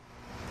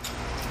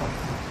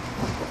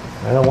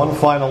And one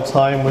final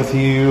time with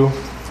you.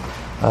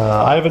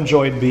 I've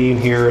enjoyed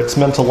being here. It's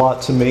meant a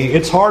lot to me.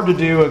 It's hard to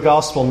do a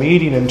gospel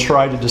meeting and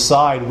try to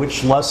decide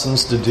which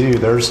lessons to do.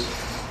 There's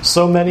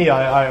so many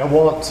I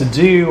want to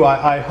do.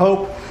 I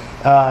hope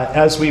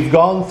as we've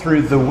gone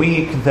through the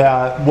week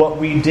that what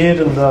we did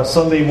in the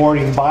Sunday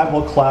morning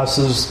Bible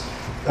classes,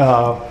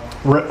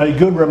 a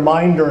good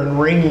reminder and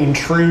ringing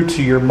true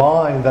to your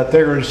mind that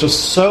there is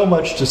just so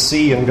much to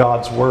see in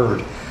God's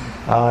Word.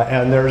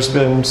 And there's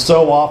been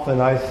so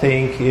often, I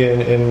think,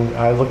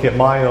 I look at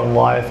my own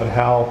life and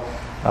how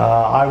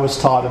I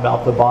was taught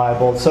about the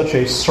Bible, such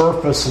a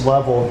surface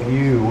level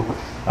view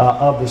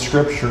of the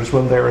Scriptures,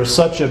 when there is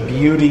such a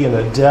beauty and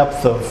a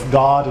depth of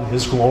God and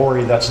His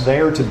glory that's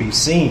there to be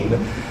seen.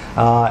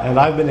 And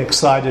I've been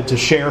excited to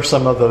share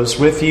some of those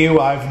with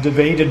you. I've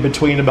debated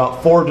between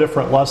about 4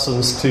 different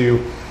lessons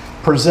to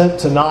present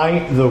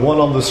tonight. The one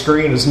on the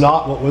screen is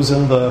not what was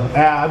in the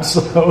ads,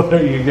 so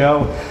there you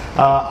go.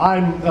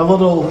 I'm a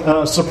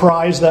little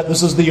surprised that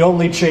this is the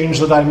only change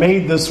that I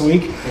made this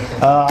week.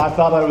 I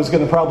thought I was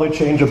going to probably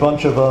change a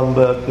bunch of them,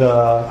 but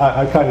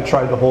I kind of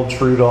tried to hold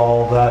true to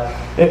all of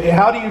that.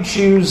 How do you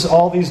choose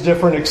all these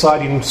different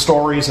exciting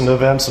stories and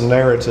events and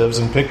narratives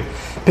and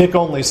pick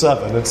only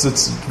 7?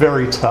 It's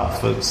very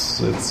tough.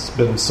 It's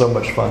been so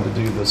much fun to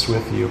do this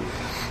with you.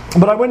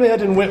 But I went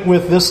ahead and went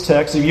with this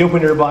text. If you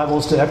open your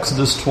Bibles to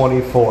Exodus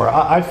 24,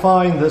 I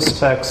find this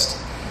text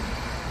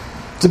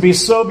to be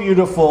so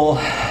beautiful,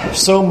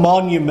 so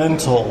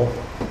monumental,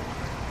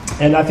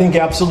 and I think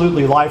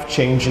absolutely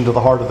life-changing to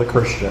the heart of the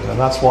Christian. And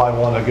that's why I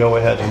want to go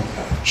ahead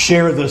and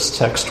share this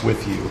text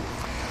with you.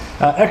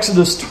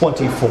 Exodus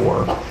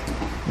 24.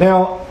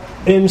 Now,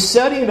 in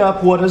setting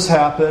up what has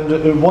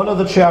happened, one of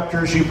the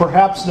chapters you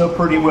perhaps know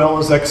pretty well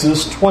is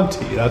Exodus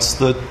 20. That's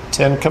the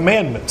 10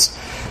 Commandments.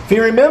 If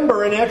you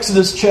remember in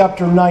Exodus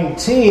chapter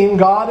 19,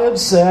 God had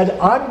said,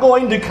 I'm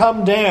going to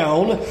come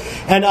down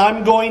and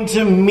I'm going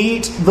to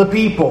meet the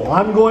people.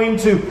 I'm going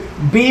to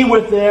be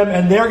with them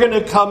and they're going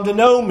to come to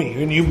know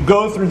me. And you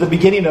go through the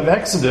beginning of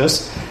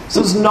Exodus, this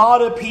is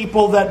not a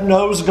people that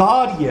knows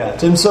God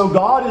yet. And so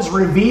God is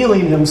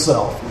revealing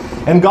Himself.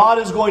 And God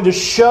is going to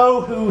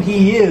show who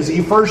He is.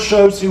 He first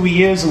shows who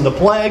He is in the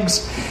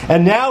plagues.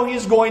 And now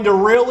He's going to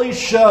really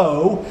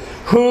show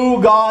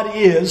who God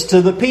is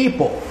to the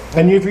people.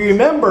 And if you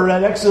remember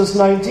that Exodus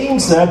 19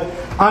 said,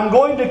 I'm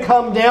going to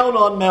come down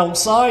on Mount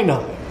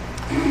Sinai.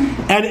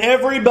 And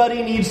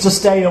everybody needs to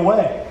stay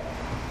away.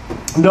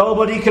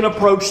 Nobody can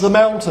approach the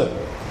mountain.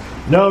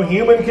 No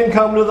human can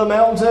come to the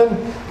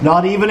mountain.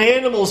 Not even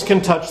animals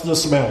can touch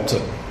this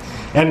mountain.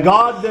 And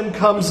God then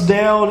comes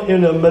down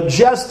in a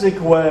majestic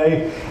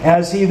way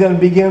as He then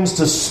begins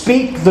to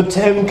speak the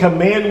 10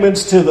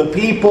 Commandments to the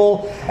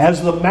people,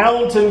 as the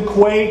mountain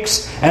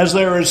quakes, as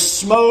there is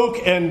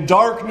smoke and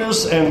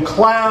darkness and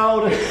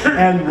cloud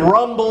and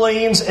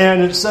rumblings,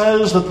 and it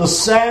says that the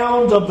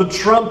sound of the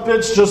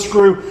trumpets just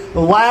grew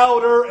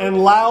louder and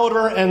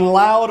louder and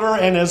louder,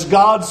 and as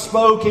God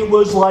spoke, it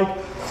was like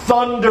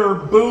thunder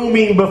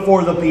booming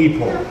before the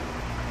people.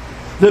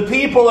 The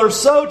people are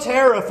so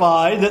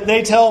terrified that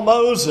they tell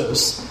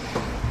Moses,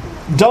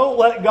 don't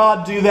let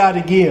God do that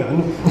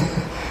again.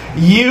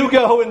 You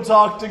go and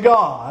talk to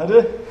God,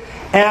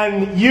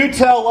 and you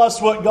tell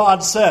us what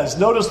God says.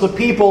 Notice the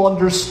people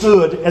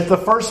understood at the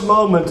first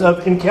moment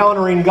of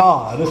encountering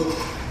God,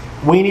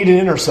 we need an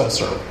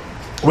intercessor.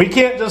 We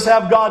can't just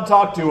have God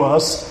talk to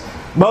us.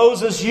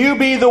 Moses, you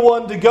be the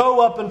one to go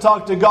up and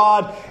talk to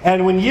God,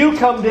 and when you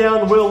come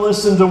down, we'll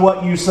listen to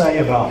what you say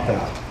about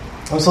that.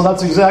 And so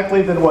that's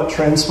exactly then what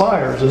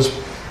transpires.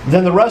 Is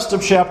then the rest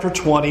of chapter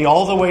 20,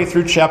 all the way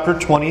through chapter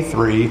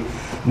 23,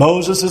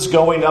 Moses is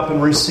going up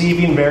and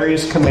receiving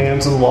various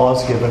commands and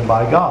laws given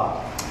by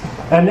God.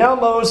 And now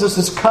Moses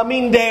is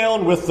coming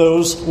down with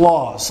those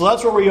laws. So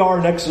that's where we are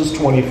in Exodus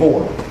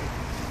 24.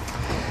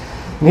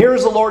 And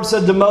here's the Lord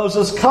said to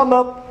Moses, come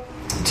up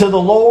to the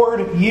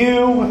Lord,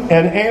 you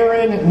and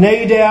Aaron,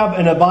 Nadab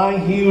and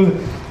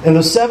Abihu, and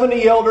the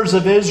 70 elders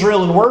of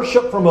Israel, and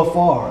worship from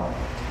afar.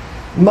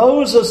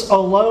 Moses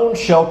alone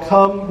shall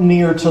come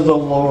near to the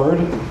Lord,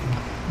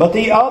 but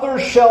the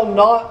others shall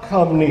not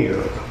come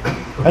near,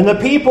 and the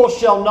people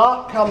shall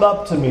not come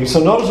up to me.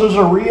 So notice there's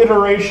a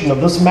reiteration of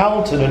this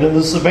mountain and in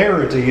the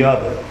severity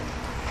of it.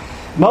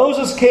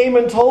 Moses came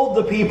and told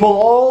the people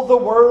all the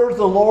words of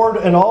the Lord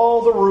and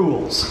all the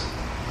rules.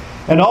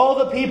 And all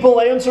the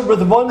people answered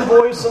with one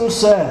voice and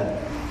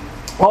said,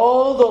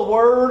 all the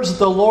words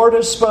the Lord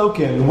has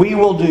spoken, we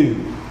will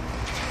do.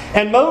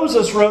 And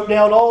Moses wrote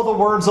down all the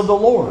words of the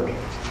Lord.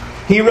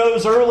 He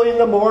rose early in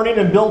the morning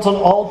and built an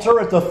altar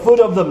at the foot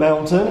of the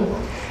mountain,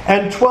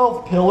 and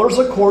 12 pillars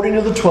according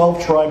to the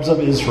 12 tribes of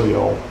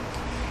Israel.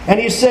 And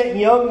he sent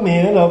young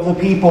men of the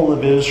people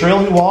of Israel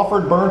who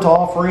offered burnt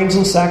offerings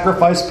and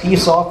sacrificed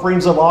peace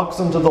offerings of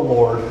oxen to the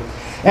Lord.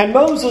 And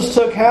Moses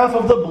took half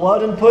of the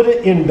blood and put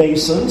it in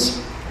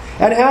basins,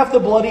 and half the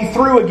blood he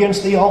threw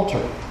against the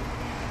altar.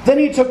 Then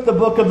he took the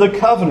book of the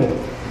covenant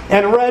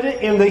and read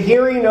it in the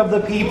hearing of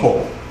the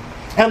people.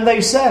 And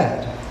they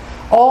said,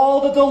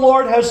 All that the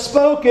Lord has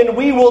spoken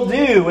we will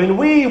do, and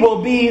we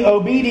will be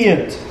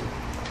obedient.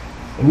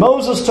 And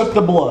Moses took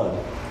the blood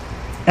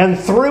and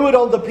threw it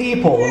on the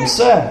people and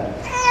said,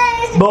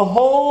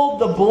 Behold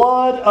the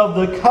blood of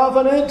the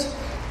covenant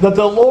that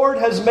the Lord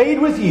has made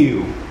with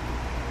you,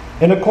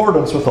 in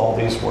accordance with all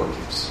these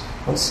words.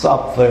 Let's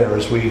stop there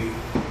as we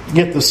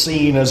get the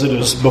scene as it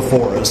is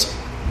before us.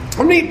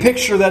 A neat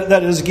picture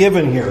that is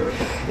given here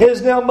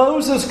is now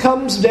Moses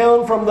comes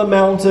down from the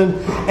mountain,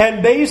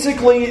 and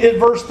basically in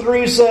verse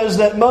 3 says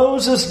that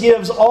Moses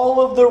gives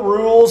all of the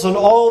rules and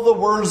all the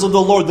words of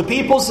the Lord. The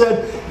people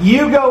said,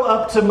 you go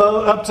up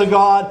to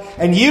God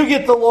and you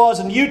get the laws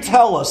and you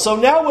tell us. So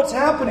now what's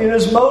happening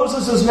is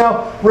Moses is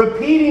now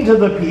repeating to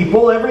the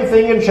people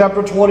everything in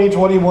chapter 20,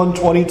 21,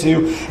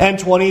 22, and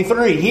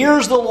 23.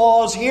 Here's the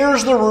laws,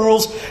 here's the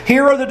rules,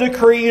 here are the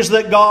decrees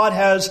that God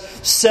has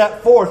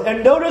set forth.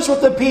 And notice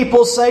what the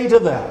people say to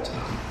that.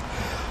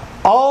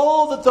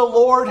 All that the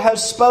Lord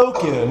has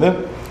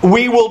spoken,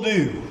 we will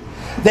do.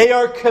 They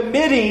are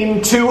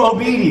committing to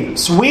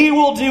obedience. We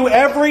will do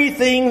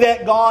everything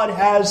that God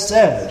has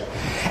said.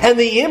 And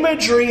the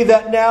imagery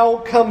that now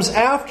comes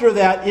after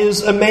that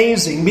is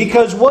amazing,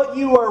 because what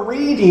you are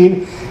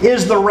reading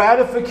is the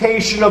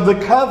ratification of the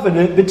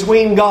covenant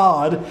between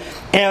God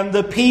and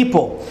the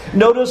people.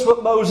 Notice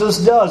what Moses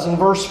does in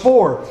verse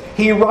 4.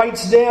 He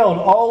writes down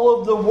all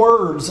of the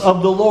words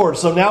of the Lord.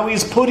 So now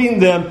he's putting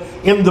them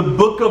in the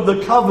book of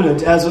the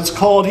covenant, as it's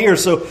called here.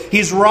 So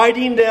he's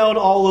writing down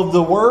all of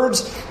the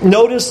words.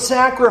 Notice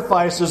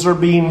sacrifices are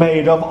being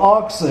made of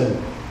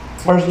oxen,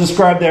 as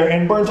described there,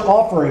 and burnt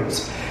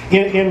offerings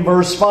in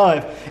verse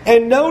 5.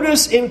 And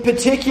notice in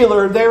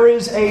particular, there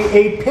is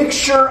a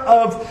picture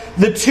of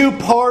the two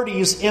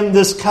parties in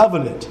this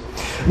covenant.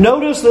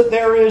 Notice that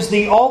there is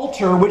the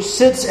altar which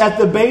sits at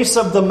the base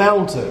of the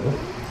mountain,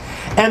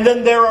 and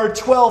then there are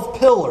 12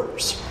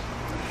 pillars.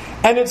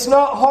 And it's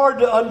not hard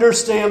to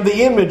understand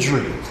the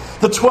imagery.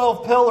 The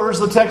 12 pillars,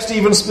 the text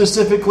even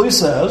specifically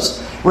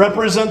says,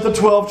 represent the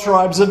 12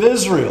 tribes of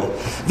Israel.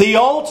 The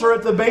altar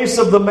at the base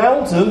of the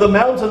mountain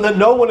that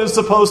no one is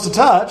supposed to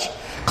touch,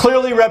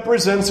 clearly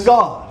represents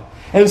God.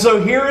 And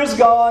so here is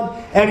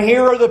God, and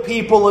here are the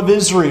people of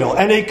Israel.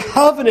 And a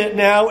covenant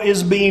now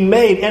is being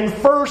made. And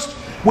first,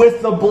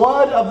 with the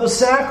blood of the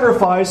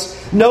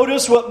sacrifice,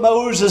 notice what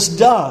Moses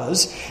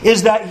does,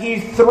 is that he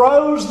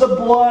throws the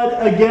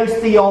blood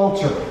against the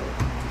altar.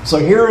 So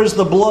here is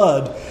the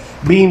blood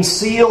being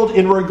sealed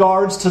in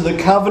regards to the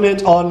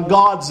covenant on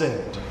God's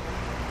end.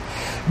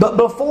 But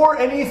before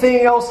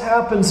anything else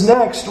happens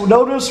next,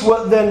 notice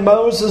what then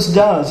Moses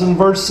does in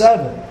verse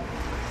 7.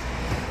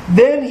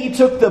 Then he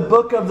took the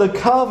book of the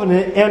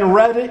covenant and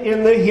read it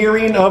in the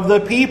hearing of the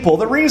people.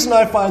 The reason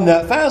I find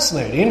that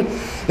fascinating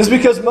is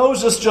because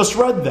Moses just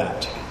read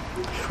that.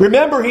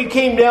 Remember, he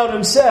came down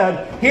and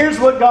said, here's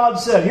what God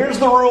said. Here's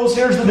the rules,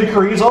 here's the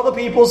decrees. All the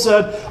people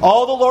said,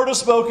 all the Lord has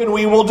spoken,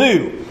 we will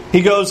do.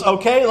 He goes,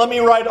 okay, let me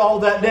write all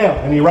that down.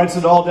 And he writes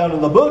it all down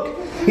in the book.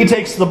 He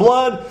takes the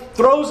blood,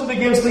 throws it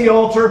against the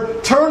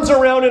altar, turns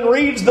around and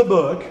reads the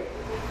book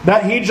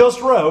that he just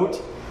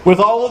wrote, with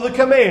all of the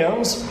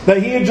commands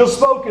that he had just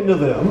spoken to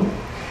them.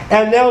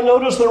 And now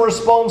notice the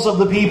response of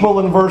the people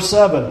in verse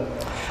 7.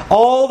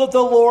 All that the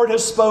Lord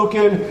has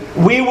spoken,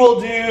 we will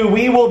do,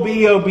 we will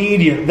be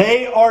obedient.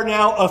 They are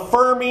now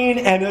affirming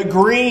and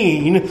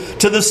agreeing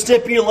to the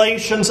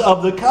stipulations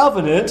of the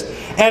covenant.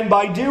 And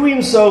by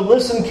doing so,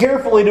 listen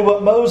carefully to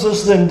what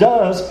Moses then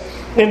does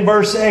in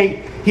verse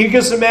 8. You can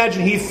just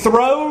imagine, he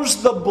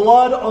throws the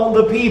blood on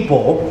the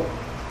people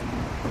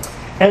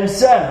and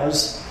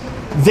says,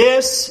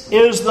 this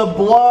is the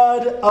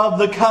blood of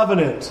the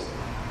covenant.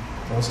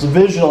 Let's to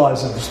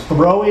visualize it. Just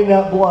throwing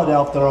that blood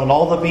out there on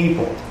all the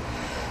people.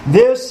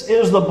 This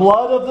is the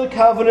blood of the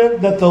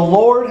covenant that the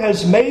Lord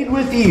has made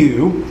with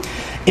you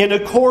in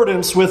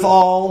accordance with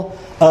all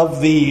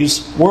of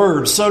these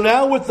words. So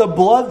now with the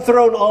blood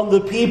thrown on the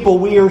people,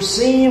 we are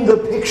seeing the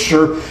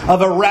picture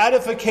of a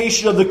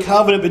ratification of the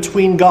covenant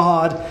between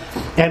God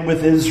and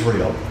with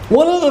Israel.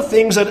 One of the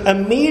things that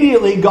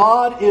immediately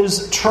God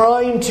is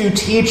trying to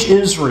teach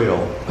Israel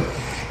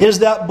is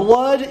that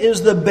blood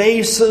is the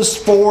basis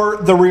for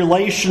the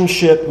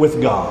relationship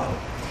with God.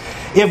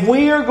 If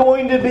we are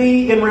going to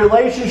be in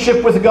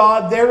relationship with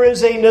God, there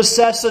is a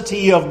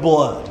necessity of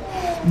blood.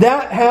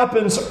 That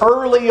happens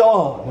early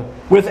on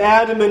with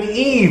Adam and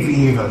Eve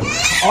even.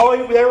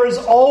 There is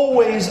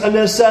always a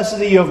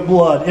necessity of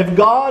blood. If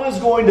God is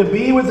going to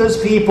be with His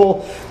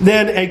people,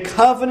 then a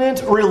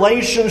covenant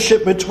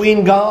relationship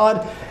between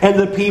God and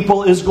the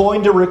people is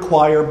going to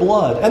require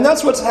blood. And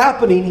that's what's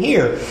happening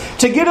here.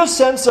 To get a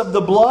sense of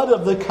the blood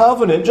of the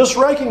covenant, just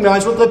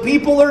recognize what the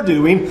people are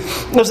doing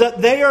is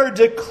that they are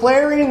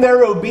declaring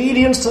their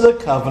obedience to the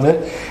covenant,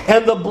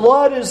 and the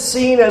blood is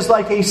seen as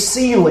like a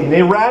sealing,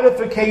 a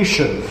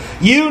ratification.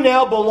 You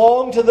now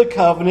belong to the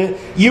covenant.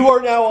 You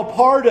are now a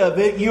part of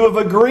it. You have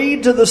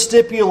agreed to the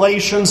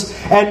stipulations,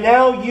 and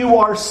now you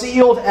are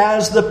sealed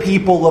as the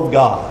people of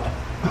God.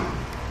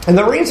 And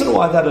the reason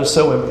why that is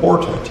so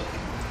important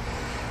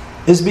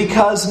is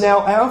because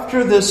now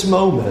after this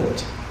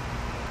moment,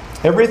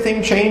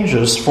 Everything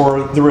changes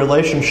for the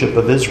relationship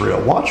of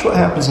Israel. Watch what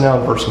happens now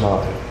in verse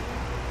 9.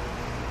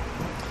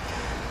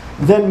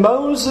 Then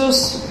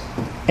Moses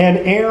and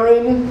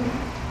Aaron,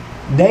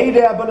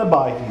 Nadab and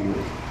Abihu,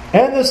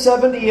 and the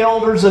 70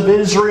 elders of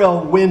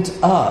Israel went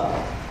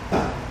up,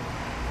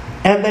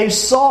 and they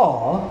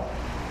saw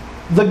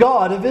the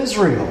God of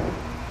Israel.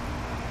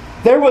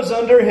 There was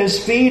under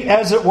his feet,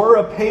 as it were,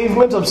 a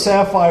pavement of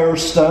sapphire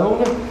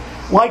stone,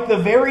 like the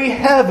very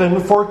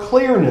heaven for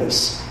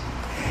clearness.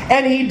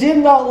 And he did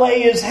not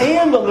lay his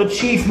hand on the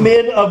chief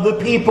men of the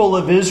people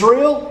of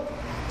Israel.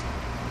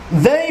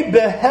 They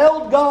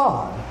beheld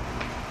God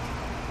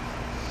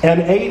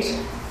and ate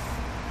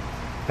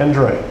and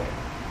drank.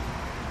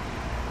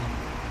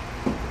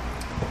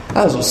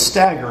 That is a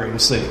staggering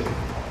scene.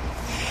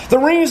 The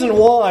reason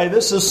why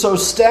this is so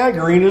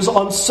staggering is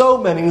on so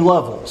many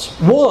levels.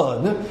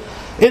 One,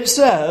 it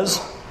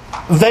says,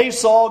 they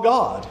saw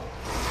God.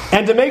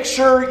 And to make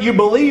sure you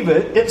believe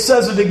it, it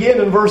says it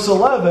again in verse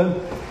 11,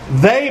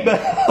 they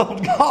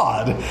beheld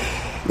God.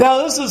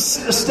 Now this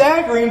is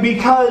staggering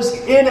because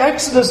in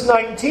Exodus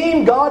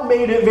 19, God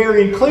made it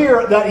very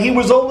clear that He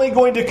was only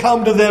going to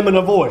come to them in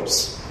a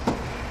voice.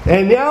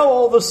 And now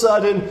all of a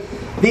sudden,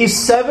 these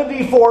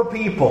 74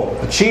 people,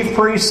 the chief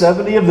priests,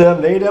 70 of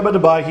them, Nadab and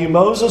Abihu,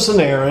 Moses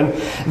and Aaron,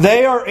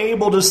 they are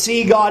able to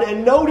see God.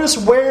 And notice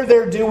where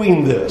they're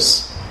doing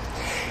this.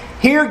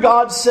 Here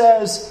God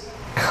says,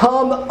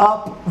 come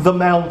up the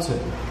mountain.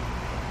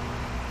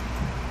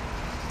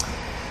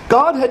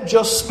 God had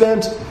just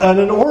spent an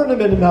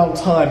inordinate amount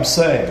of time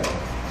saying,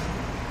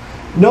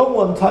 no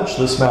one touch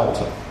this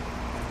mountain.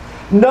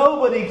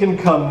 Nobody can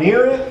come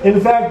near it.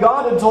 In fact,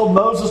 God had told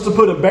Moses to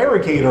put a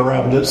barricade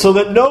around it so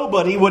that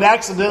nobody would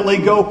accidentally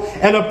go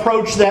and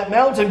approach that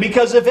mountain,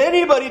 because if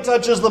anybody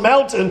touches the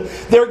mountain,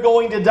 they're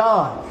going to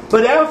die.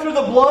 But after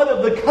the blood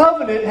of the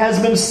covenant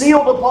has been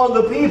sealed upon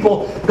the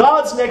people,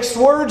 God's next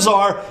words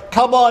are,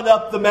 come on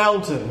up the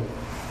mountain.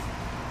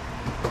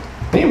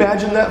 Can you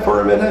imagine that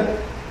for a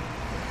minute?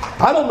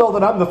 I don't know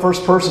that I'm the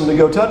first person to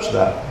go touch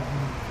that.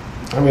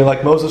 I mean,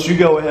 like Moses, you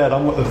go ahead.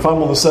 If I'm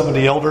one of the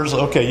 70 elders,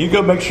 okay, you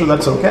go make sure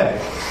that's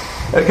okay.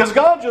 Because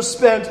God just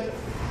spent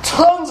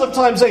tons of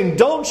time saying,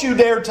 don't you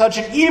dare touch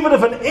it. Even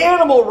if an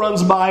animal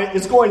runs by it,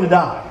 it's going to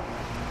die.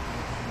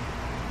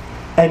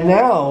 And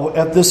now,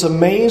 at this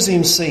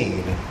amazing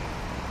scene,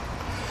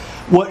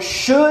 what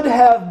should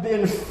have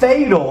been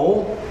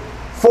fatal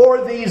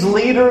for these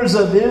leaders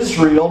of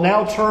Israel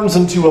now turns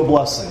into a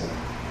blessing.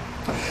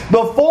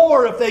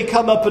 Before, if they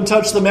come up and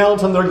touch the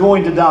mountain, they're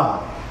going to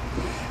die.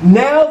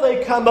 Now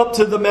they come up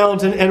to the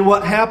mountain, and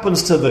what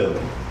happens to them?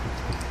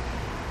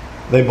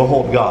 They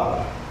behold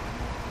God.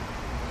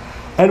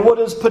 And what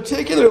is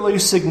particularly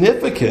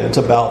significant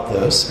about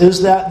this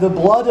is that the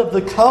blood of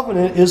the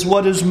covenant is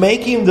what is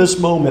making this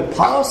moment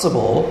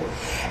possible.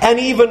 And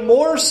even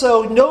more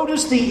so,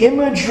 notice the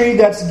imagery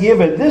that's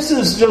given. This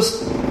is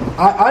just,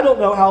 I don't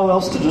know how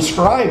else to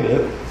describe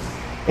it,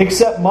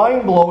 except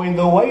mind-blowing.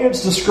 The way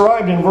it's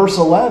described in verse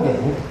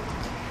 11,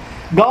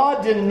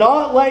 God did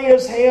not lay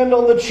His hand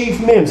on the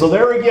chief men. So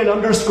there again,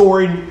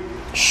 underscoring,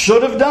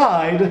 should have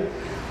died,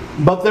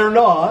 but they're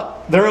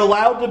not. They're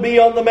allowed to be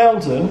on the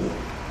mountain.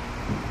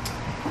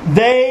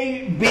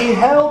 They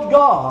beheld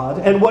God,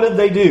 and what did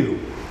they do?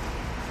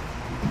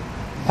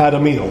 Had a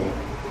meal.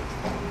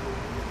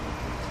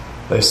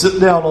 They sit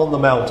down on the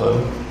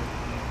mountain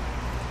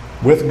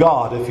with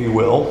God, if you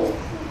will,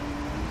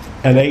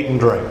 and ate and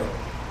drank.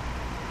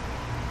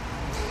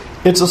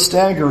 It's a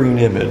staggering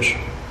image.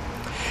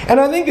 And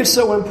I think it's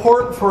so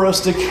important for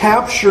us to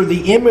capture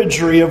the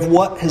imagery of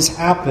what has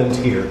happened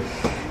here.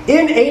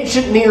 In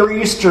ancient Near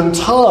Eastern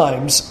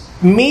times,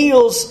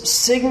 meals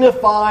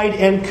signified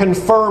and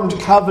confirmed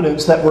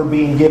covenants that were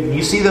being given.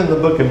 You see them in the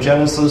book of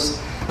Genesis,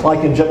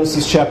 like in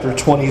Genesis chapter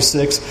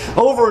 26.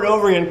 Over and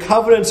over again,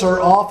 covenants are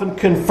often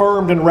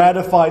confirmed and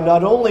ratified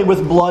not only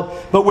with blood,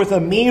 but with a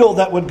meal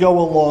that would go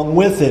along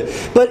with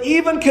it. But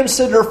even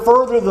consider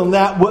further than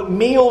that what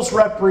meals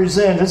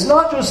represent. It's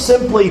not just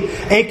simply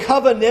a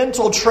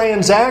covenantal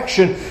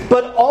transaction,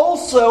 but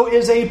also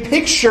is a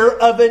picture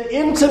of an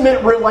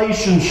intimate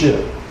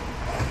relationship.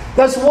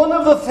 That's one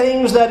of the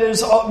things that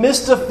is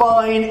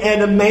mystifying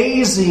and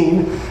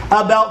amazing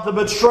about the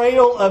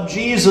betrayal of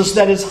Jesus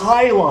that is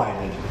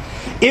highlighted.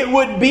 It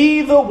would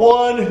be the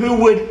one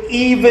who would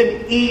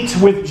even eat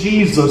with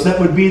Jesus that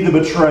would be the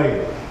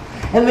betrayer.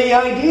 And the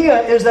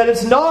idea is that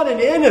it's not an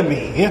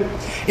enemy.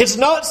 It's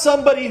not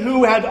somebody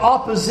who had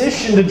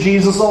opposition to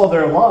Jesus all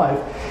their life.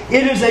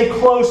 It is a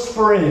close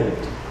friend.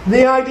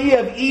 The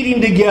idea of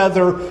eating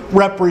together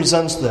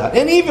represents that.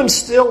 And even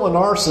still in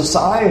our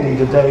society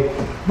today,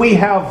 we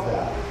have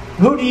that.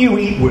 Who do you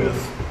eat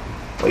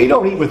with? Well, you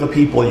don't eat with the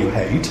people you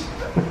hate.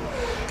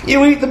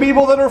 You eat the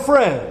people that are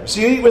friends.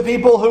 You eat with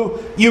people who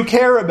you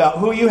care about,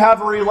 who you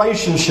have a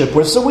relationship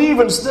with. So we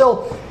even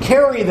still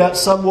carry that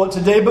somewhat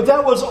today, but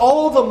that was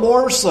all the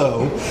more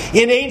so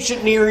in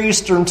ancient Near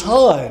Eastern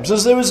times,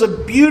 as there was a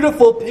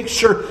beautiful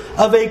picture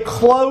of a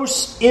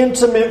close,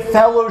 intimate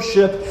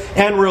fellowship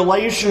and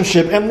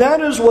relationship. And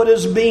that is what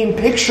is being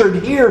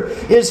pictured here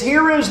is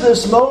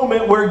this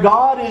moment where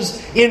God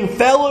is in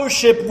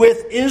fellowship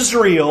with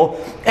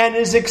Israel and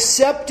is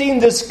accepting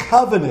this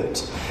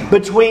covenant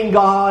between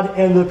God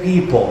and the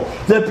people.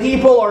 The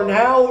people are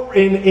now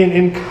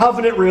in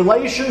covenant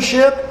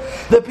relationship.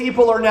 The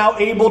people are now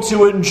able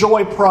to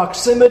enjoy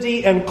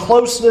proximity and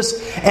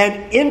closeness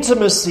and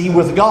intimacy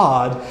with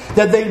God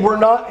that they were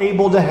not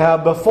able to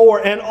have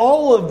before. And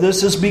all of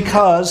this is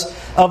because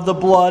of the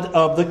blood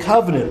of the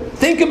covenant.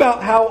 Think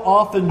about how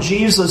often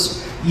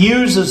Jesus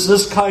uses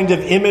this kind of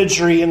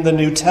imagery in the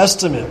New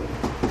Testament.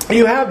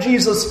 You have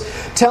Jesus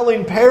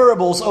telling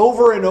parables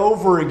over and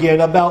over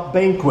again about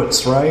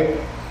banquets, right?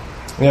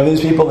 You have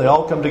these people, they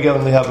all come together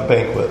and they have a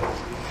banquet.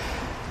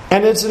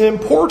 And it's an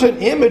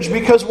important image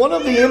because one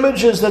of the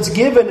images that's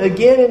given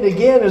again and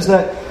again is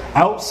that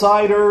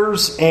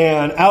outsiders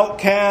and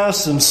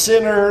outcasts and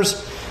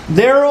sinners,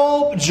 they're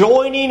all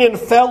joining in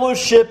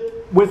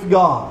fellowship with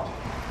God.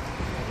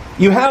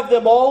 You have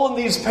them all in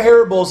these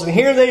parables, and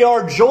here they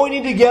are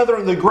joining together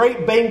in the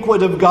great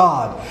banquet of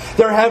God.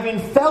 They're having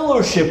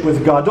fellowship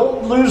with God.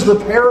 Don't lose the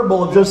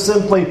parable of just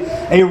simply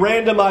a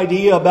random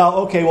idea about,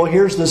 okay, well,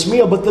 here's this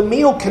meal. But the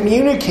meal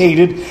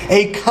communicated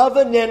a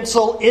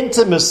covenantal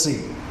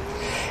intimacy.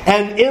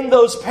 And in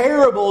those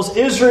parables,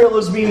 Israel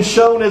is being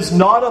shown as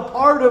not a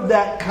part of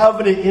that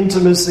covenant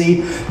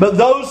intimacy, but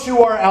those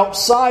who are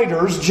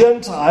outsiders,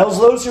 Gentiles,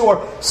 those who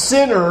are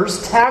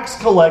sinners, tax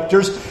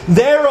collectors,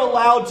 they're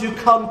allowed to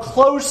come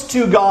close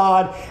to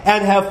God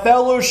and have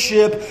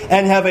fellowship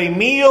and have a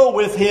meal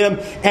with Him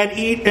and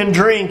eat and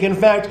drink. In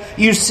fact,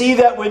 you see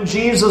that when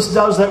Jesus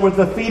does that with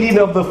the feeding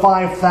of the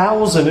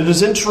 5,000. It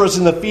is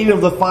interesting, the feeding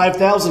of the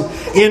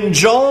 5,000. In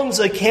John's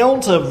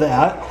account of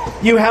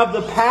that, you have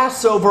the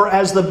Passover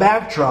as the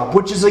backdrop,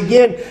 which is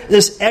again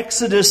this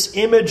Exodus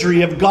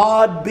imagery of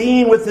God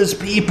being with His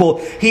people.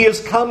 He has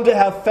come to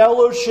have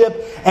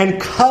fellowship and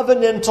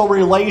covenantal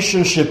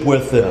relationship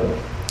with them,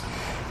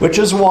 which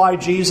is why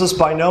Jesus,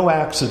 by no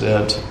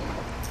accident,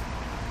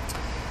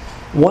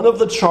 one of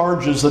the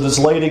charges that is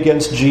laid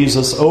against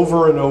Jesus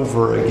over and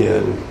over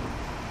again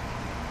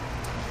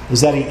is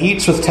that He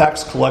eats with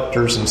tax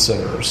collectors and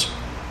sinners.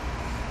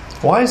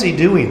 Why is He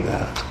doing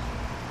that?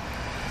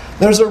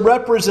 There's a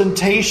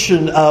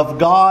representation of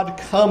God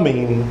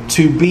coming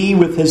to be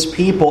with His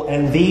people,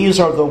 and these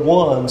are the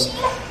ones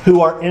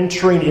who are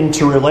entering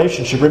into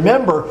relationship.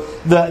 Remember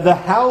the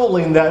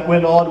howling that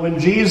went on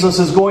when Jesus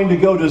is going to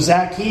go to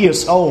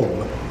Zacchaeus'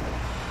 home.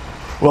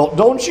 Well,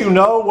 don't you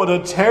know what a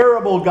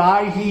terrible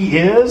guy he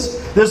is?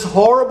 This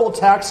horrible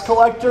tax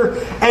collector.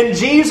 And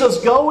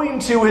Jesus going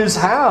to his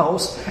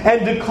house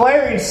and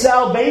declaring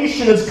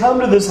salvation has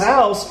come to this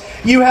house.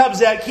 You have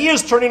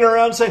Zacchaeus turning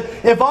around saying,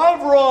 if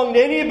I've wronged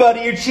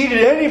anybody or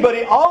cheated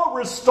anybody, I'll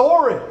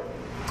restore it.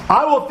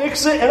 I will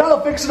fix it, and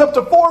I'll fix it up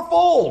to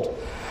fourfold.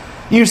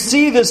 You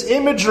see this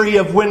imagery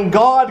of when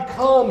God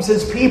comes,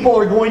 His people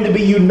are going to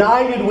be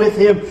united with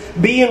Him,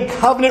 be in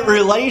covenant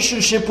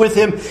relationship with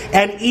Him,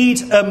 and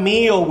eat a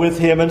meal with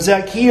Him. And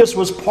Zacchaeus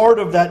was part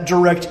of that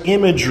direct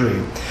imagery.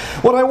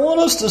 What I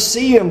want us to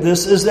see in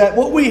this is that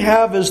what we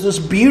have is this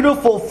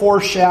beautiful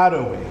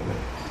foreshadowing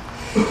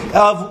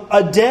of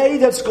a day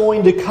that's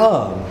going to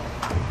come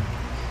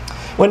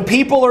when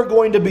people are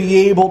going to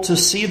be able to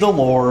see the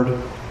Lord,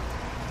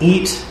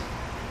 eat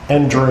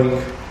and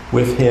drink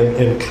with Him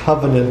in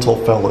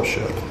covenantal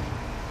fellowship.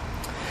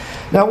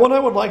 Now, what I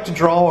would like to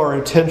draw our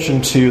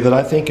attention to that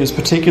I think is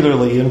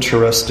particularly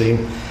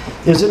interesting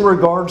is in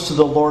regards to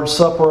the Lord's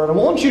Supper. And I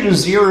want you to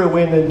zero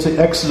in into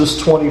Exodus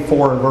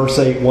 24 and verse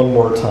 8 one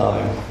more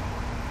time.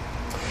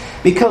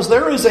 Because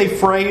there is a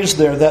phrase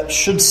there that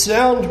should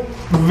sound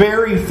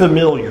very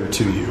familiar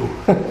to you.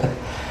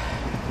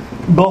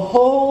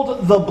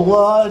 Behold the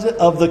blood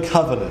of the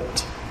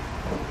covenant.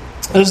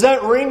 Does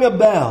that ring a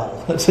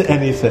bell to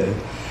anything?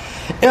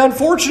 And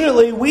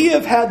unfortunately, we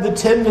have had the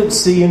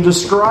tendency in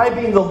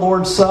describing the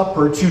Lord's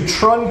Supper to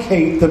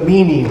truncate the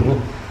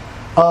meaning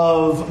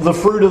of the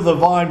fruit of the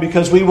vine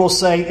because we will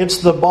say it's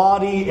the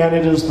body and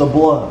it is the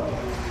blood.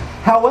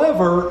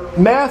 However,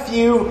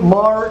 Matthew,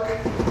 Mark,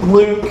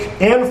 Luke,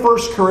 and 1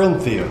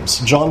 Corinthians,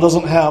 John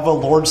doesn't have a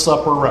Lord's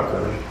Supper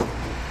record,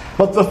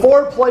 but the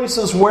four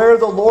places where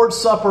the Lord's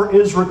Supper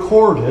is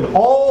recorded,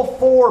 all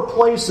four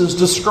places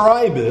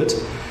describe it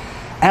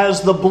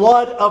as the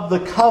blood of the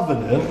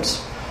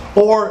covenant,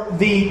 or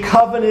the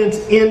covenant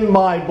in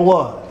my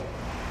blood.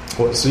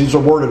 Well, so these are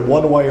worded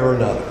one way or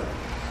another.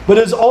 But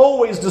it's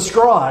always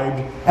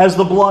described as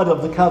the blood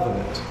of the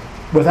covenant,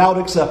 without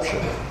exception.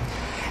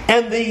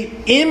 And the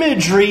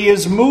imagery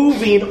is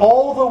moving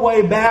all the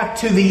way back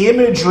to the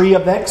imagery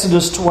of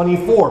Exodus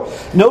 24.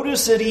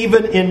 Notice it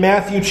even in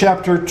Matthew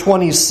chapter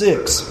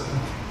 26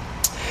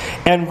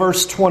 and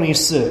verse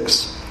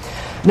 26.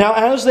 Now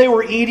as they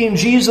were eating,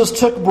 Jesus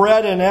took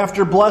bread, and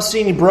after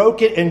blessing, He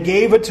broke it and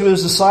gave it to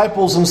His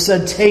disciples and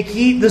said, "Take,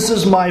 eat, this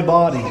is my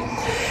body."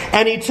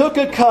 And He took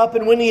a cup,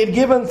 and when He had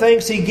given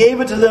thanks, He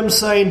gave it to them,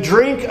 saying,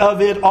 "Drink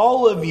of it,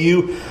 all of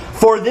you,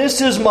 for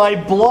this is my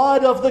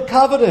blood of the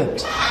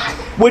covenant,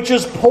 which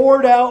is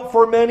poured out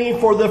for many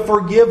for the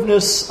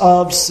forgiveness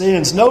of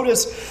sins."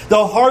 Notice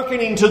the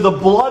hearkening to the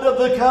blood of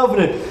the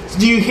covenant.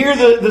 Do you hear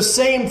the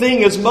same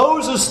thing as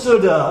Moses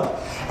stood up?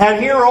 And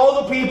here are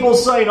all the people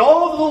saying,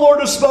 "All that the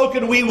Lord has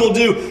spoken we will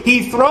do."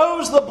 He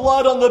throws the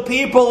blood on the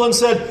people and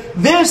said,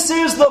 "This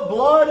is the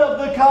blood of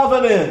the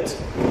covenant."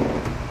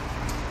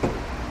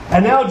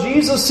 And now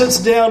Jesus sits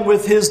down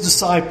with His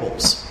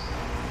disciples.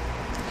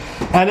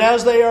 And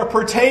as they are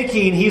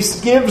partaking, He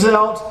gives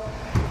out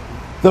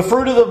the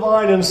fruit of the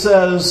vine and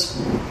says,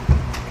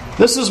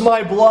 "This is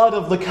my blood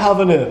of the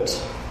covenant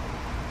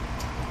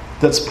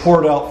that's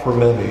poured out for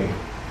many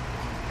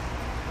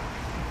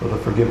for the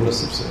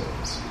forgiveness of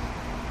sins."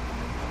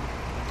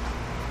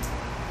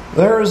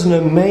 There is an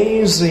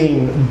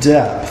amazing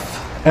depth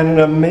and an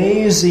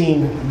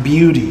amazing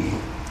beauty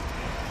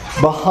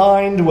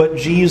behind what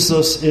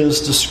Jesus is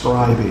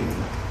describing.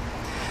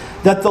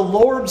 That the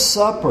Lord's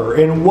Supper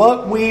and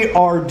what we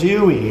are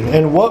doing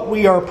and what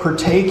we are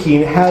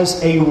partaking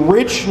has a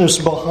richness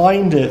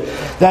behind it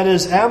that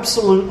is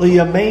absolutely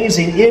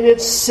amazing. In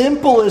its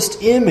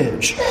simplest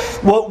image,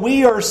 what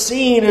we are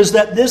seeing is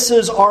that this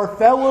is our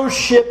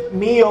fellowship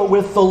meal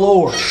with the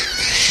Lord.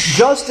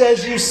 Just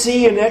as you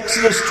see in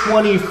Exodus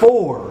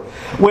 24,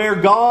 where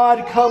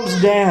God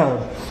comes down,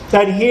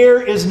 and here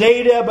is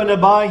Nadab and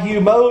Abihu,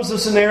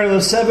 Moses and Aaron,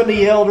 the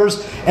 70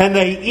 elders, and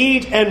they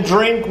eat and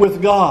drink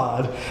with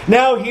God.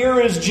 Now here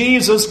is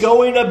Jesus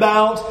going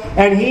about,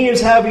 and He is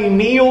having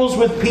meals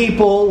with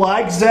people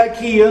like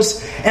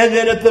Zacchaeus, and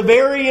then at the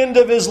very end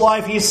of His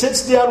life, He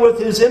sits down with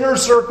His inner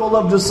circle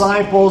of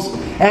disciples,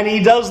 and He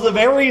does the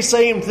very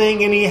same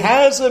thing, and He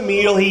has a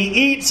meal, He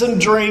eats and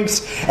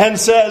drinks, and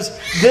says,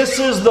 "This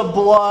is the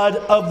blood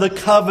of the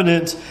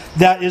covenant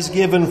that is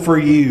given for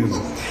you."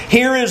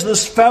 Here is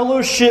this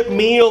fellowship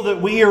meal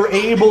that we are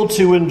able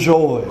to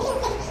enjoy.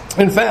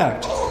 In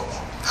fact,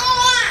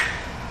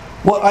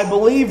 what I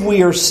believe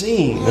we are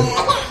seeing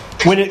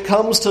when it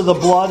comes to the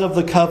blood of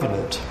the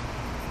covenant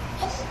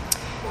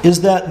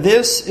is that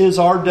this is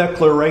our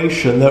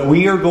declaration that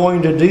we are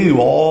going to do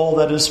all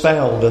that is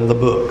found in the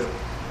book.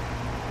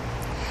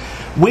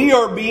 We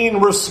are being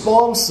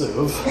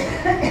responsive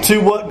to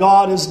what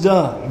God has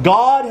done.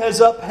 God has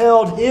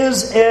upheld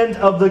His end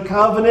of the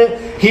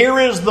covenant. Here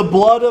is the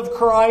blood of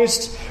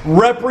Christ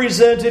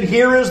represented.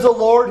 Here is the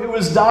Lord who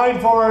has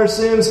died for our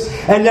sins.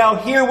 And now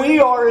here we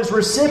are as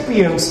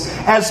recipients,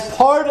 as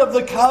part of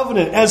the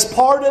covenant, as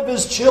part of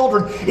His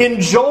children,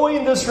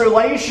 enjoying this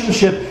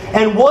relationship.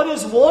 And what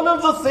is one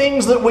of the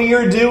things that we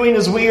are doing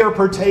as we are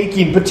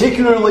partaking,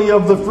 particularly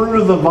of the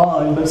fruit of the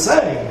vine, but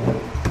saying,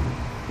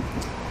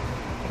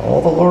 "All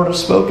the Lord has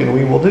spoken,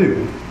 we will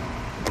do."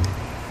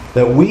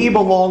 That we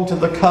belong to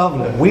the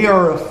covenant. We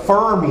are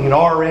affirming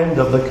our end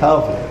of the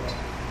covenant.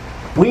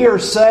 We are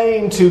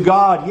saying to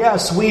God,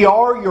 yes, we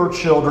are your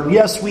children.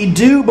 Yes, we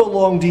do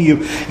belong to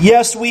you.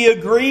 Yes, we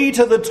agree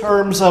to the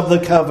terms of the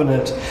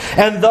covenant.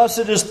 And thus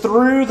it is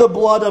through the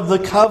blood of the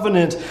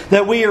covenant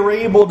that we are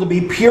able to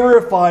be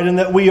purified and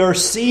that we are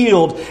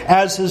sealed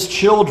as His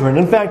children.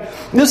 In fact,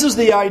 this is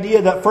the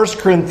idea that 1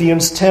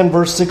 Corinthians 10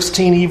 verse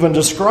 16 even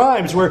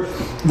describes, where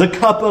the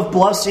cup of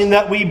blessing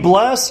that we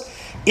bless,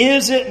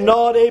 is it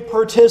not a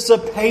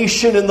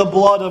participation in the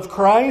blood of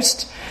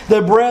Christ?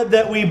 The bread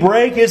that we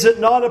break, is it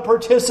not a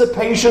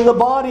participation in the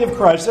body of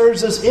Christ?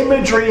 There's this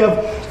imagery of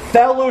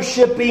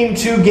fellowshipping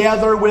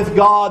together with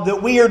God,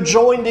 that we are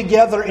joined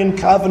together in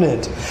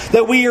covenant,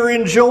 that we are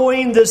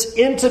enjoying this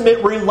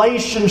intimate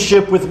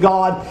relationship with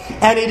God,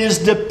 and it is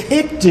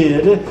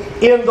depicted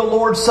in the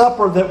Lord's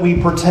Supper that we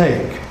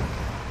partake.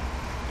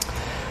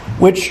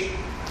 Which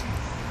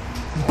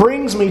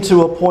brings me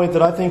to a point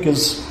that I think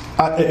is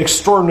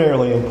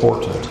extraordinarily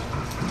important.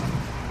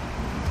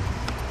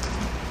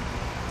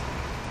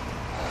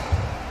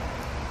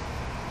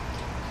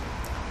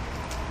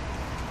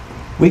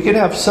 We can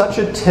have such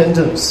a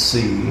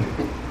tendency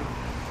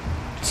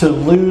to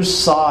lose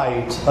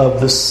sight of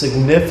the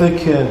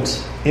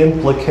significant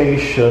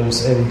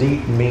implications and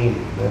deep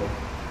meaning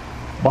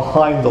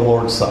behind the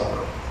Lord's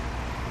Supper.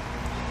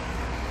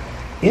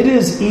 It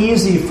is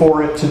easy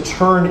for it to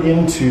turn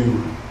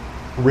into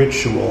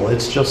ritual.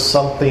 It's just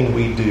something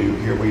we do.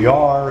 Here we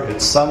are,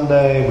 it's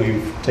Sunday,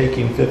 we've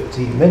taken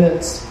 15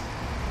 minutes,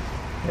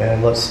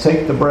 and let's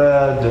take the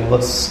bread and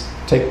let's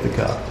take the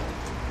cup.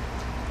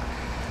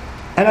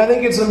 And I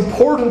think it's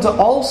important to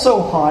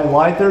also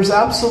highlight there's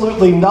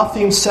absolutely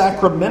nothing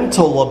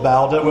sacramental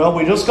about it. Well,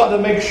 we just got to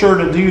make sure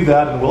to do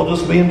that, and we'll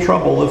just be in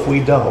trouble if we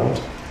don't.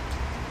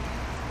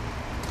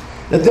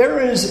 That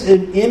there is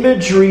an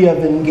imagery of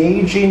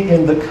engaging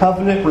in the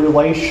covenant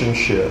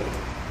relationship.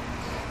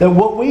 That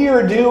what we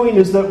are doing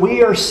is that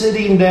we are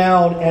sitting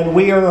down and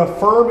we are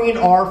affirming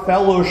our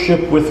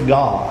fellowship with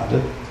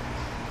God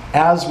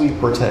as we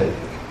partake.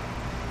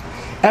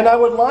 And I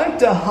would like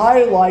to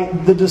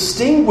highlight the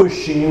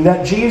distinguishing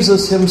that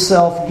Jesus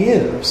himself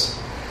gives.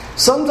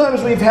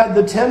 Sometimes we've had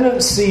the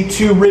tendency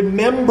to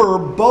remember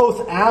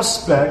both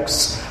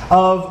aspects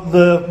of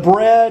the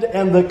bread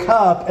and the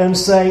cup and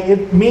say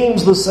it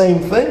means the same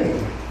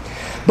thing.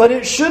 But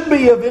it should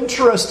be of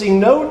interesting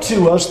note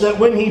to us that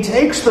when he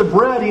takes the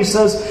bread, he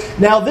says,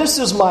 now this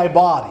is my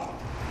body.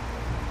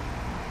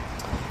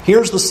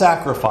 Here's the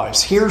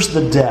sacrifice. Here's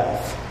the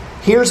death.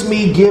 Here's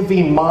me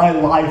giving my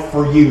life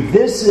for you.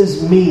 This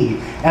is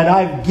me, and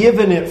I've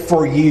given it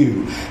for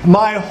you.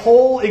 My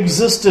whole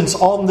existence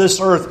on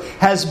this earth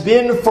has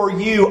been for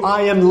you.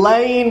 I am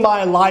laying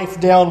my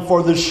life down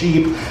for the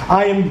sheep.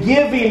 I am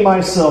giving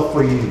myself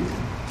for you.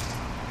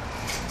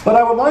 But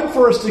I would like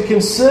for us to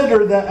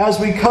consider that as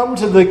we come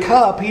to the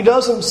cup, he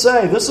doesn't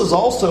say, this is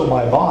also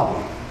my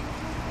body.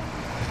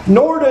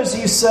 Nor does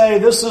he say,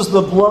 this is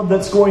the blood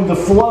that's going to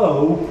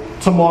flow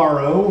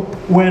tomorrow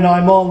when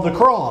I'm on the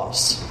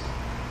cross.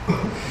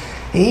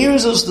 He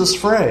uses this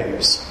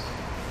phrase,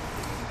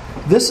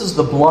 this is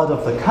the blood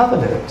of the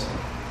covenant.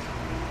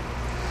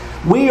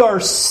 We are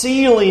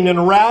sealing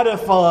and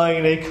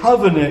ratifying a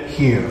covenant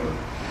here.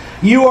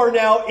 You are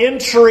now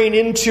entering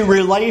into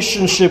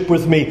relationship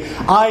with me.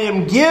 I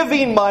am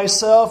giving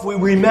myself. We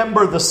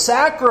remember the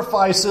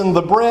sacrifice in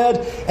the bread.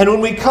 And when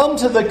we come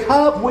to the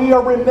cup, we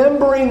are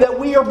remembering that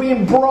we are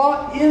being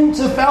brought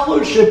into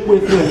fellowship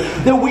with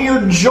Him. That we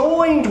are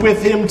joined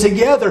with Him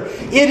together.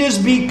 It is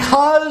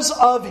because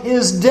of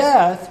His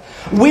death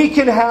we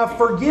can have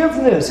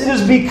forgiveness. It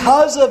is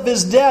because of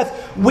His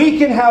death we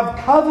can have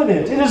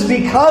covenant. It is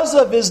because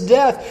of His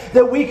death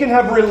that we can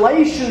have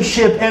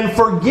relationship and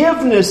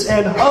forgiveness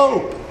and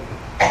hope.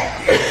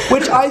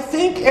 Which I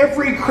think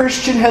every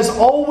Christian has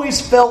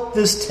always felt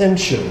this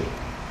tension.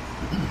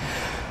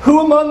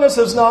 Who among us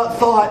has not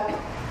thought,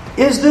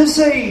 is this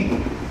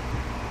a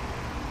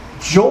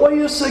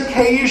joyous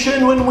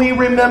occasion when we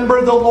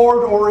remember the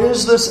Lord, or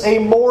is this a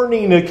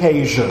mourning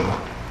occasion?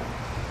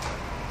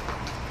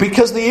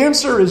 Because the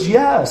answer is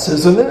yes,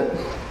 isn't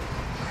it?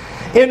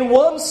 In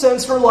one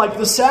sense, we're like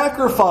the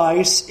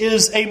sacrifice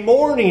is a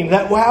mourning,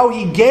 that how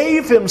He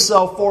gave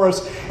Himself for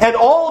us and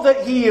all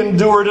that He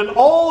endured and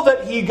all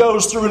that He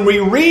goes through. And we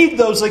read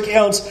those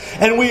accounts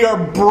and we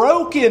are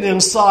broken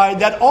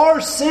inside that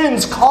our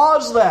sins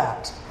caused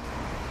that.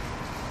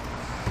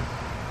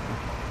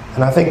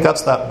 And I think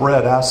that's that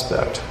bread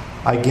aspect.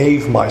 I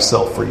gave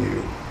myself for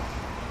you.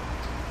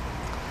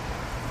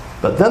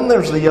 But then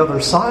there's the other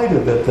side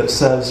of it that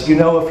says,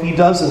 if He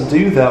doesn't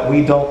do that,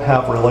 we don't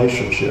have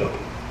relationship.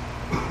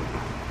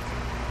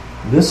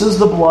 This is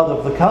the blood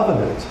of the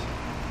covenant.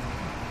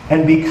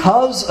 And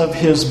because of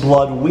His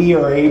blood, we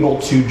are able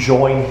to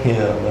join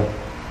Him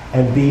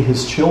and be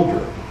His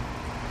children.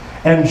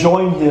 And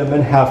join Him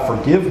and have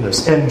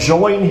forgiveness. And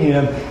join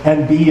Him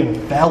and be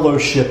in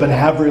fellowship and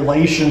have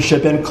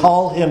relationship and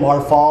call Him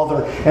our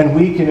Father. And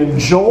we can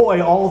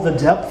enjoy all the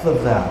depth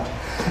of that.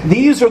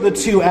 These are the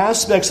two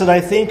aspects that I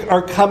think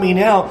are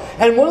coming out.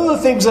 And one of the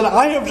things that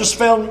I have just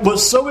found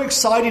was so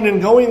exciting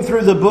in going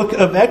through the book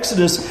of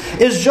Exodus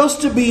is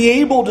just to be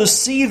able to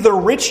see the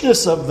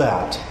richness of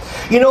that.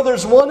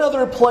 There's one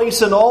other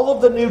place in all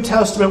of the New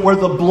Testament where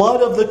the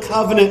blood of the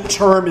covenant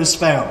term is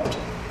found.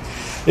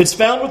 It's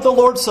found with the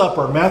Lord's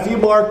Supper, Matthew,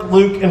 Mark,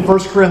 Luke, and 1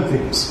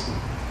 Corinthians.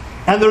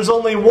 And there's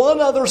only one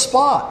other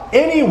spot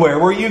anywhere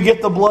where you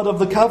get the blood of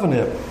the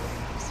covenant.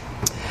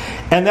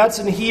 And that's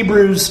in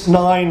Hebrews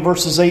 9,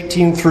 verses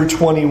 18 through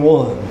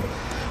 21,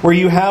 where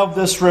you have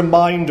this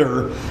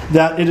reminder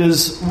that it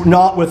is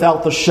not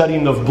without the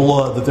shedding of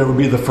blood that there would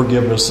be the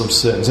forgiveness of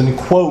sins. And he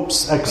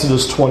quotes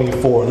Exodus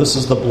 24. This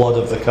is the blood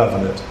of the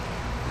covenant.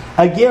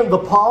 Again, the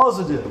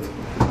positive.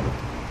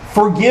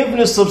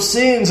 Forgiveness of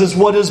sins is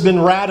what has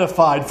been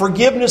ratified.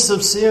 Forgiveness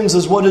of sins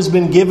is what has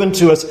been given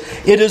to us.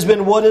 It has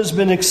been what has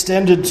been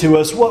extended to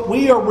us. What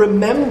we are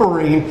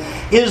remembering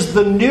is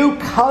the new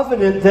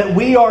covenant that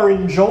we are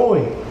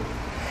enjoying.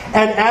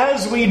 And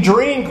as we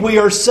drink, we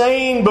are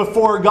saying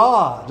before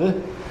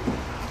God,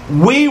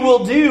 we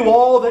will do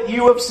all that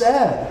you have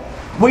said.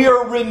 We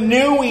are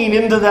renewing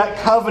into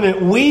that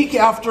covenant week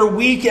after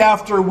week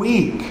after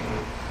week.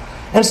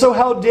 And so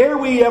how dare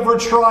we ever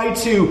try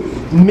to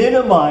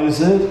minimize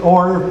it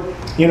or,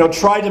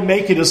 try to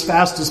make it as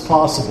fast as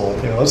possible.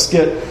 Let's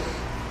get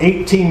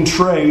 18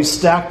 trays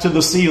stacked to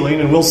the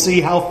ceiling and we'll see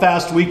how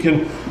fast we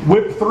can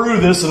whip through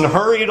this and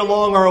hurry it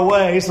along our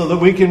way so that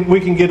we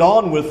can get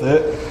on with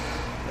it.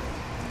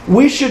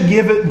 We should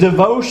give it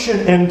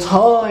devotion and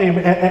time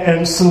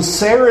and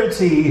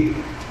sincerity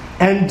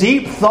and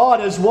deep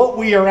thought as what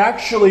we are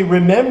actually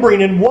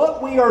remembering and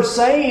what we are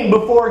saying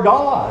before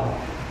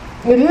God.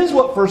 It is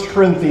what 1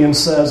 Corinthians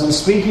says in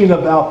speaking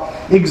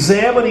about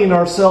examining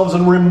ourselves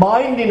and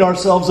reminding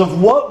ourselves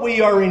of what we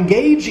are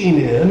engaging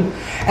in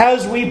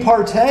as we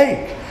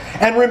partake.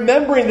 And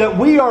remembering that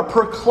we are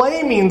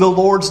proclaiming the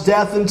Lord's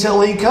death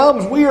until He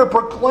comes. We are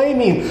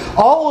proclaiming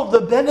all of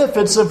the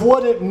benefits of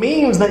what it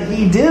means that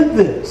He did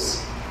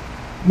this.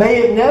 May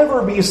it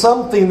never be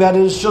something that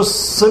is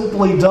just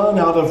simply done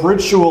out of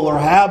ritual or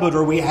habit,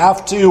 or we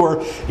have to,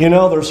 or,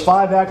 there's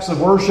 5 acts of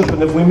worship,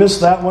 and if we miss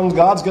that one,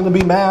 God's going to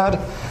be mad.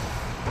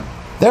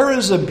 There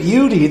is a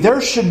beauty,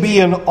 there should be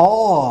an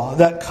awe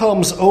that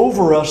comes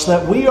over us,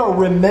 that we are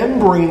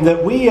remembering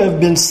that we have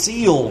been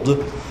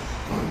sealed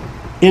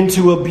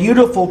into a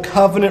beautiful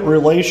covenant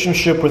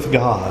relationship with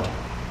God.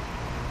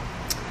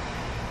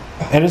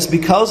 And it's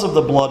because of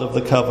the blood of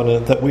the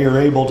covenant that we are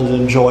able to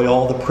enjoy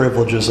all the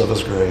privileges of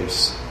His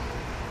grace.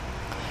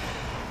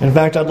 In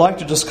fact, I'd like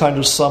to just kind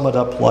of sum it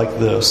up like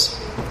this.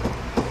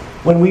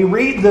 When we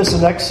read this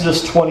in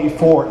Exodus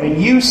 24,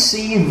 and you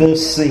see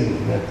this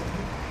scene,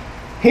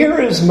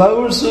 here is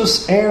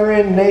Moses,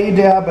 Aaron,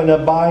 Nadab, and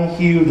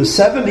Abihu, the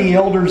 70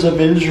 elders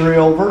of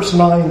Israel. Verse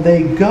 9,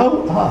 they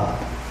go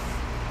up,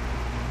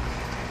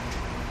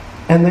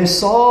 and they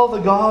saw the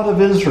God of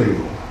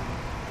Israel.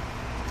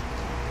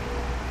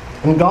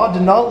 And God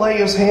did not lay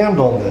His hand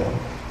on them.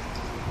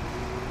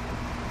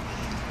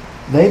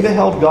 They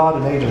beheld God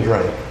and ate and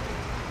drank.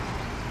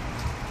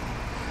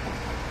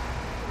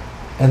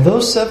 And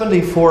those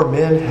 74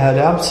 men had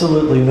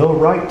absolutely no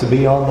right to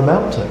be on the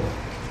mountain.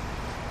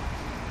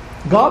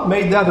 God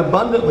made that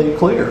abundantly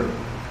clear.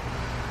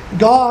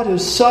 God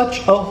is such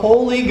a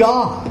holy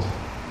God.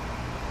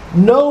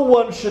 No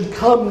one should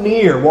come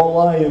near while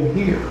I am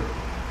here.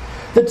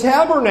 The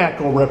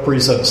tabernacle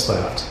represents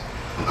that.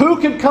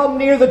 Who could come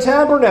near the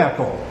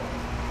tabernacle?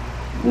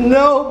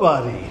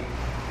 Nobody.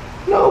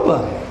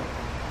 Nobody.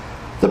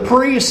 The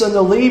priests and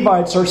the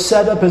Levites are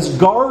set up as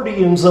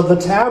guardians of the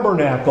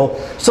tabernacle,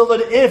 so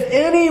that if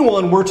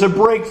anyone were to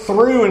break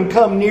through and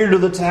come near to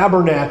the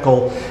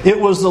tabernacle, it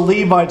was the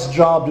Levites'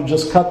 job to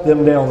just cut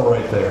them down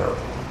right there.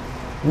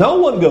 No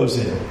one goes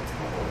in.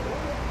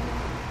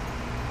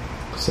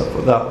 Except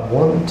for that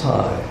one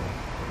time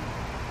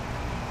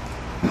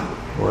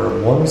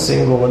where one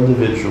single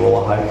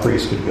individual, a high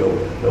priest, could go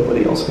in.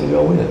 Nobody else can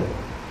go in.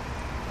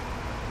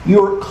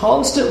 You are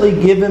constantly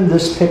given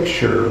this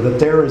picture that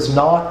there is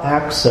not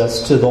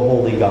access to the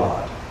holy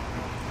God.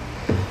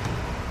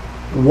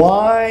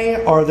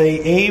 Why are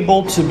they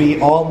able to be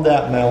on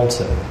that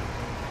mountain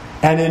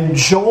and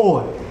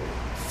enjoy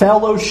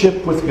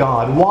fellowship with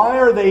God? Why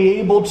are they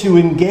able to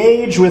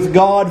engage with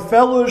God,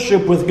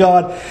 fellowship with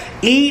God,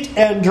 eat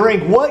and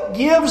drink? What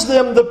gives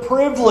them the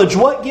privilege?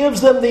 What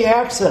gives them the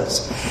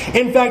access?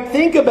 In fact,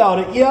 think about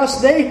it. Yes,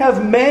 they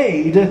have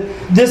made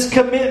this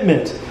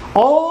commitment.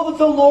 All that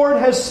the Lord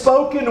has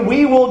spoken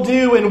we will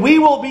do, and we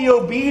will be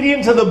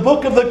obedient to the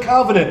book of the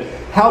covenant.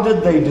 How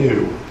did they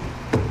do?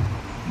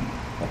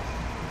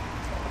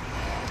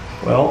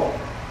 Well,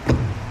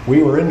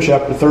 we were in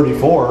chapter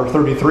 34 or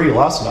 33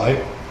 last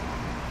night.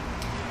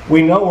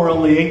 We know we're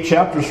only 8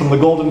 chapters from the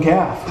golden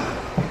calf.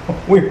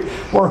 We're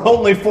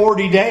only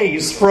 40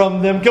 days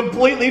from them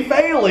completely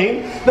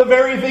failing the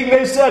very thing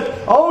they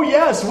said. Oh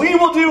yes, we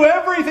will do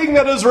everything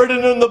that is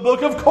written in the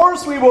book. Of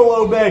course we will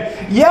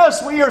obey.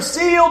 Yes, we are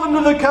sealed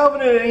into the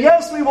covenant. And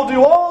yes, we will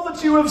do all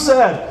that you have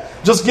said.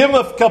 Just give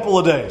them a couple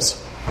of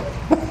days.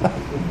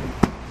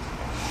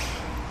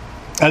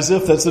 As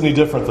if that's any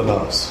different than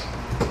us.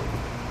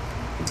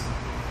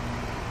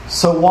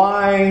 So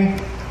why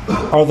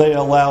are they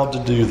allowed to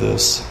do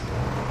this?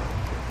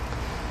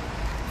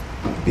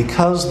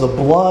 Because the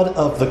blood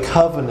of the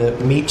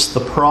covenant meets the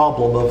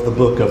problem of the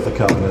book of the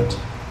covenant.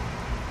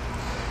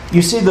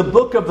 You see, the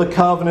book of the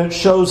covenant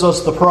shows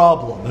us the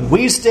problem. And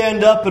we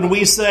stand up and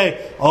we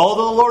say, all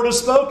the Lord has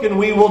spoken,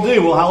 we will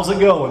do. Well, how's it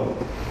going?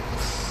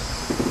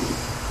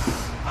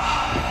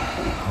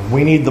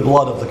 We need the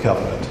blood of the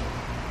covenant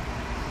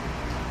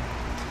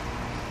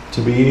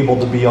to be able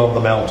to be on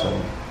the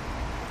mountain,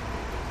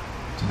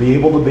 to be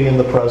able to be in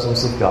the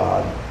presence of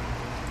God,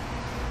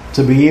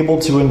 to be able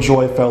to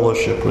enjoy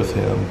fellowship with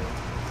Him.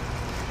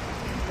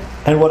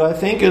 And what I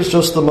think is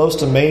just the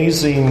most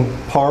amazing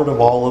part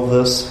of all of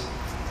this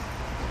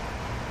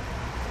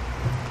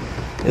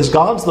is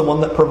God's the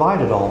one that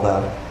provided all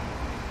that.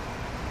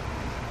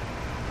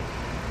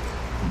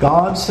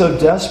 God so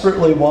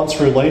desperately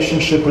wants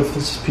relationship with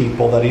His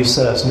people that He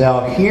says,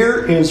 now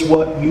here is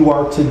what you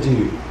are to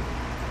do.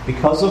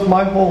 Because of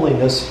my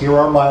holiness, here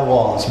are my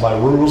laws, my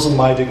rules, and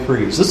my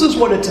decrees. This is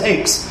what it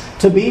takes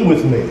to be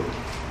with me.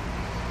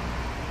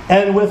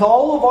 And with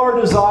all of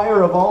our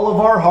desire, of all of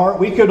our heart,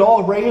 we could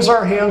all raise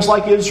our hands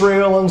like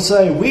Israel and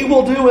say, we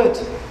will do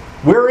it.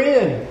 We're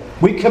in.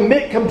 We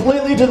commit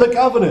completely to the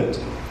covenant.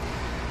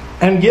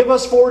 And give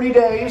us 40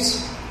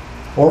 days,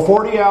 or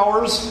 40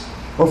 hours,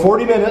 or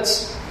 40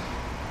 minutes.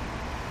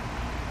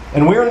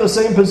 And we're in the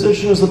same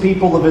position as the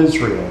people of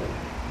Israel.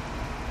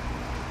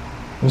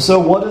 And so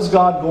what is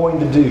God going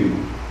to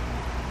do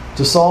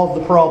to solve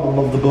the problem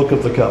of the book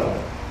of the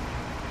covenant?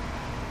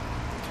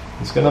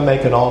 He's going to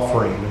make an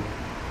offering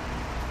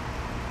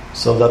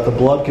so that the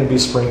blood can be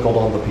sprinkled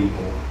on the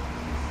people.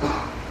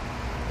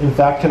 In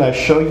fact, can I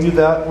show you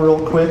that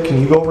real quick? Can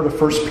you go over to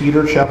 1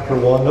 Peter chapter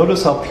 1?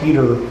 Notice how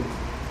Peter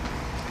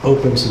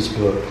opens his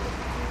book.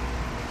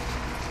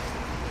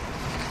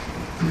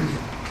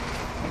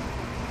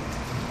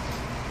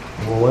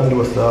 We'll end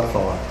with that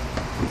thought.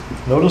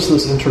 Notice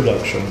this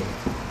introduction,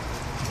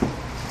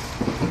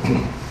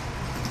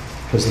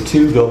 because the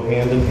two go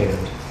hand in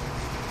hand.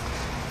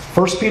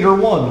 1 Peter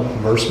 1,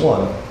 verse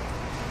 1.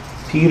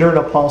 Peter, an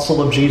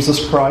apostle of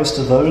Jesus Christ,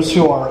 to those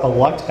who are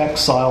elect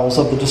exiles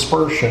of the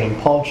dispersion in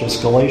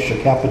Pontus, Galatia,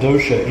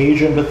 Cappadocia,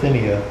 Asia, and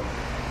Bithynia,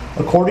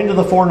 according to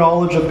the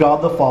foreknowledge of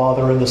God the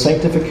Father and the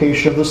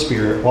sanctification of the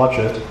Spirit, watch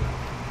it,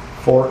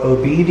 for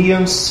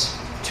obedience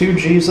to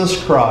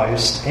Jesus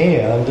Christ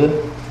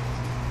and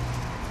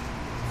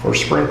for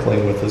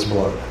sprinkling with His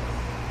blood.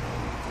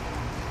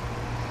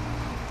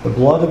 The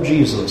blood of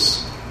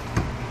Jesus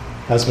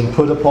has been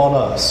put upon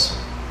us,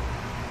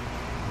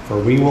 for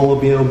we will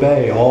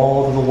obey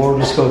all that the Lord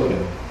has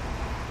spoken.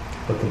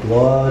 But the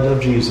blood of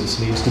Jesus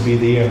needs to be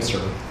the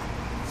answer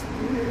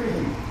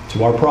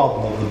to our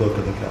problem of the book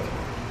of the covenant.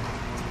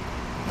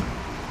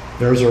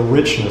 There's a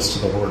richness to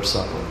the Lord's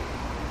Supper.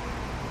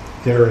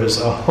 There is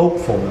a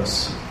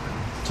hopefulness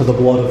to the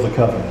blood of the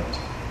covenant,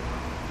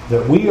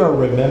 that we are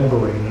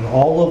remembering in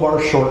all of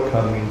our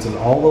shortcomings and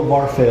all of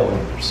our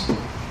failures,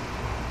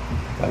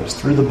 that it's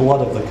through the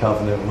blood of the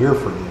covenant we're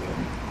forgiven.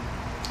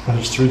 That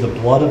it's through the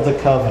blood of the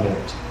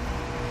covenant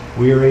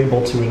we are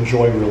able to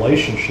enjoy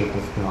relationship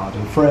with God.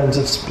 And friends,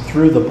 it's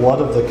through the blood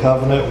of the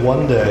covenant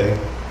one day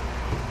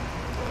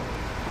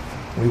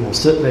we will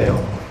sit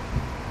down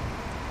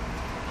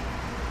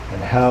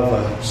and have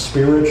a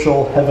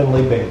spiritual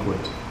heavenly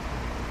banquet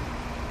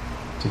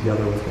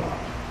together with God.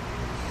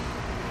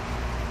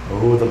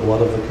 Oh, the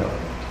blood of the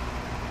covenant.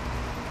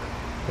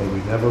 May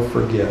we never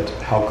forget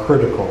how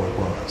critical it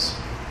was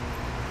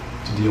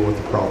to deal with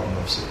the problem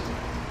of sin.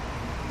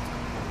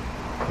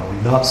 Are we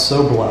not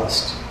so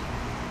blessed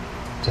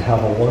to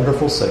have a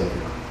wonderful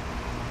Savior?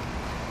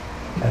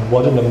 And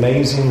what an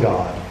amazing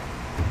God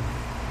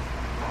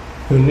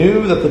who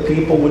knew that the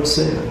people would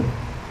sin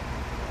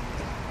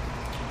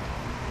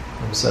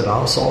and said,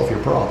 I'll solve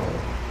your problem.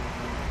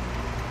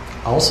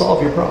 I'll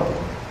solve your problem.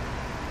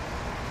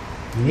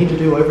 You need to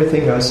do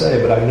everything I say,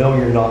 but I know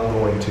you're not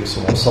going to,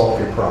 so I'll solve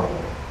your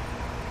problem.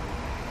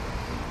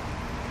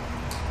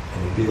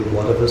 And it'd be the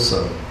blood of His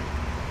Son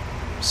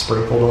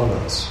sprinkled on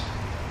us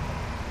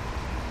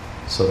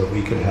so that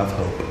we could have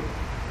hope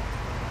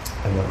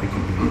and that we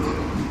could be with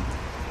Him.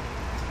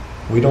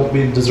 We don't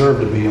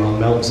deserve to be on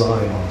Mount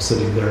Zion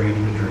sitting there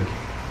eating and drinking.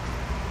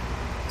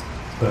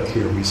 But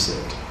here we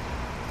sit,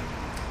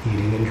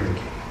 eating and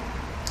drinking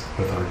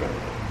with our God.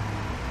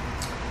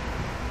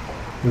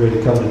 You ready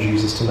to come to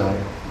Jesus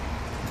tonight?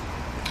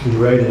 You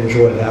ready to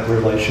enjoy that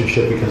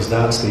relationship, because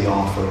that's the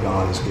offer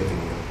God is giving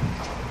you.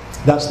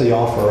 That's the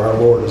offer our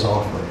Lord is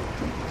offering.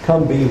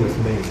 Come be with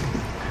me.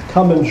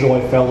 Come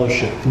enjoy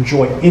fellowship,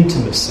 enjoy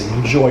intimacy,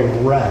 enjoy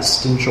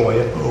rest,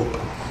 enjoy hope.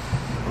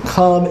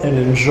 Come and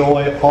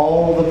enjoy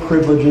all the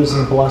privileges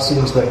and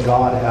blessings that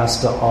God has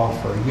to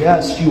offer.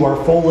 Yes, you are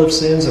full of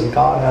sins and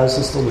God has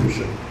a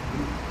solution.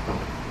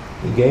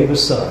 He gave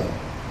His Son.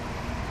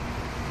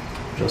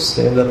 Just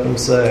stand up and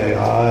say,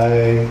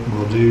 I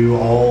will do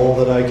all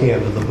that I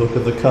can to the book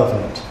of the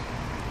covenant.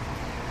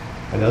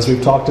 And as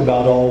we've talked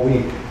about all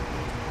week,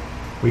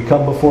 we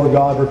come before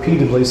God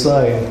repeatedly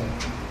saying,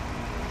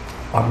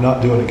 I'm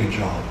not doing a good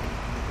job,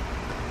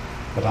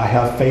 but I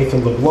have faith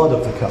in the blood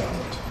of the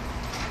covenant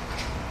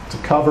to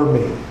cover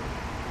me,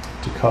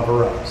 to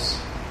cover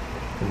us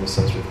in the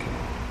sins we've committed.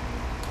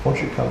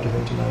 Won't you come to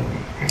Him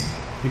tonight?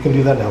 You can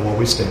do that now while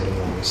we stand and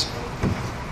while we sing.